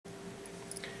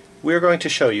we are going to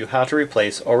show you how to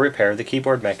replace or repair the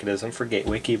keyboard mechanism for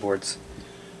Gateway keyboards.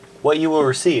 What you will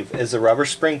receive is the rubber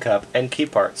spring cup and key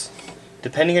parts.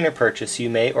 Depending on your purchase, you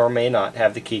may or may not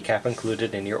have the keycap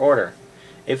included in your order.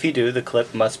 If you do, the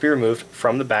clip must be removed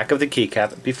from the back of the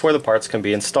keycap before the parts can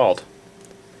be installed.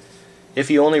 If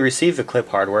you only receive the clip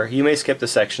hardware, you may skip the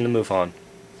section and move on.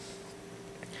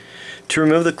 To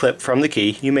remove the clip from the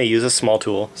key, you may use a small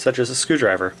tool, such as a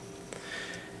screwdriver.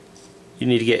 You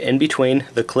need to get in between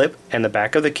the clip and the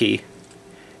back of the key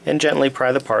and gently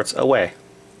pry the parts away.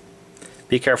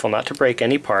 Be careful not to break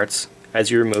any parts as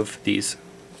you remove these.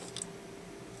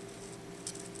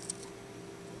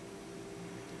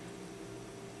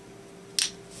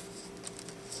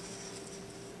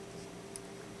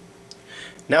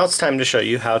 Now it's time to show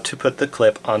you how to put the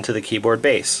clip onto the keyboard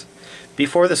base.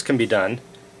 Before this can be done,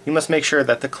 you must make sure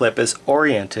that the clip is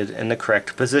oriented in the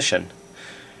correct position.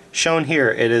 Shown here,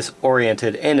 it is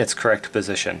oriented in its correct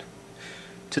position.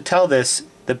 To tell this,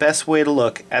 the best way to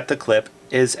look at the clip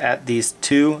is at these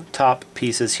two top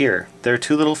pieces here. There are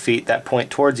two little feet that point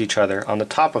towards each other on the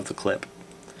top of the clip.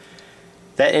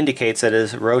 That indicates that it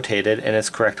is rotated in its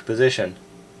correct position.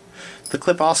 The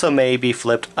clip also may be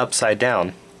flipped upside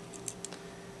down.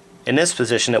 In this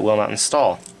position, it will not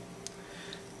install.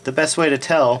 The best way to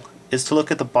tell is to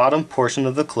look at the bottom portion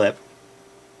of the clip,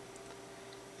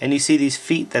 and you see these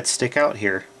feet that stick out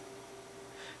here.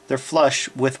 They're flush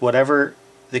with whatever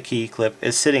the key clip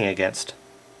is sitting against.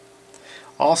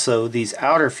 Also, these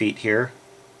outer feet here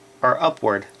are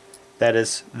upward. That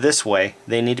is, this way.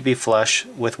 They need to be flush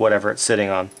with whatever it's sitting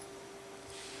on.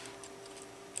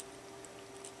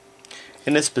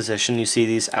 In this position, you see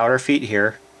these outer feet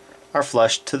here are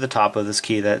flush to the top of this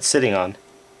key that it's sitting on.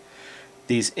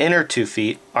 These inner two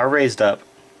feet are raised up.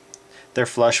 They're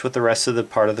flush with the rest of the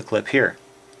part of the clip here.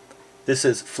 This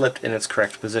is flipped in its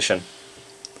correct position.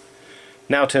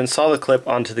 Now, to install the clip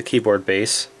onto the keyboard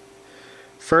base,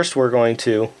 first we're going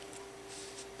to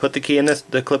put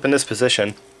the clip in this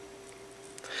position.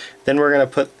 Then we're going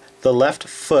to put the left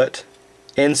foot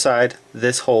inside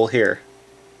this hole here.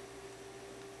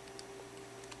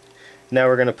 Now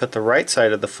we're going to put the right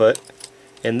side of the foot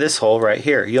in this hole right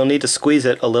here. You'll need to squeeze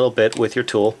it a little bit with your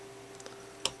tool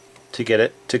to get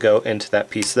it to go into that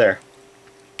piece there.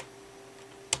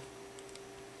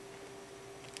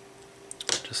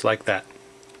 Just like that.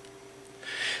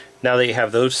 Now that you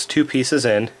have those two pieces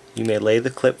in, you may lay the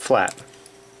clip flat.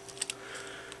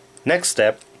 Next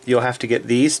step, you'll have to get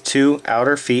these two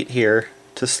outer feet here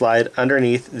to slide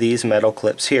underneath these metal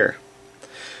clips here.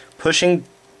 Pushing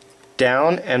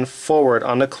down and forward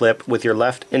on the clip with your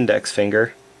left index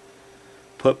finger,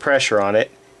 put pressure on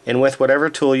it, and with whatever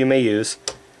tool you may use,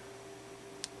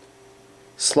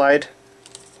 slide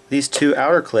these two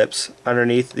outer clips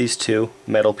underneath these two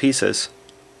metal pieces.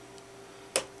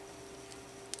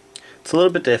 It's a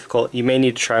little bit difficult. You may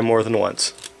need to try more than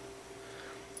once.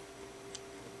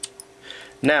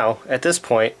 Now, at this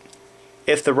point,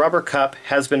 if the rubber cup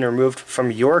has been removed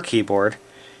from your keyboard,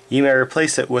 you may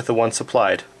replace it with the one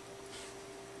supplied.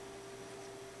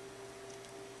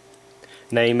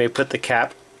 Now you may put the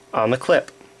cap on the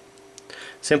clip.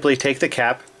 Simply take the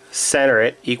cap, center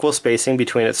it, equal spacing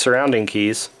between its surrounding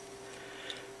keys,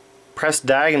 press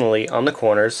diagonally on the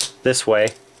corners, this way,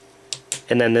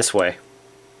 and then this way.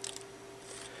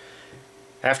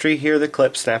 After you hear the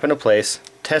clip snap into place,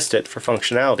 test it for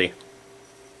functionality.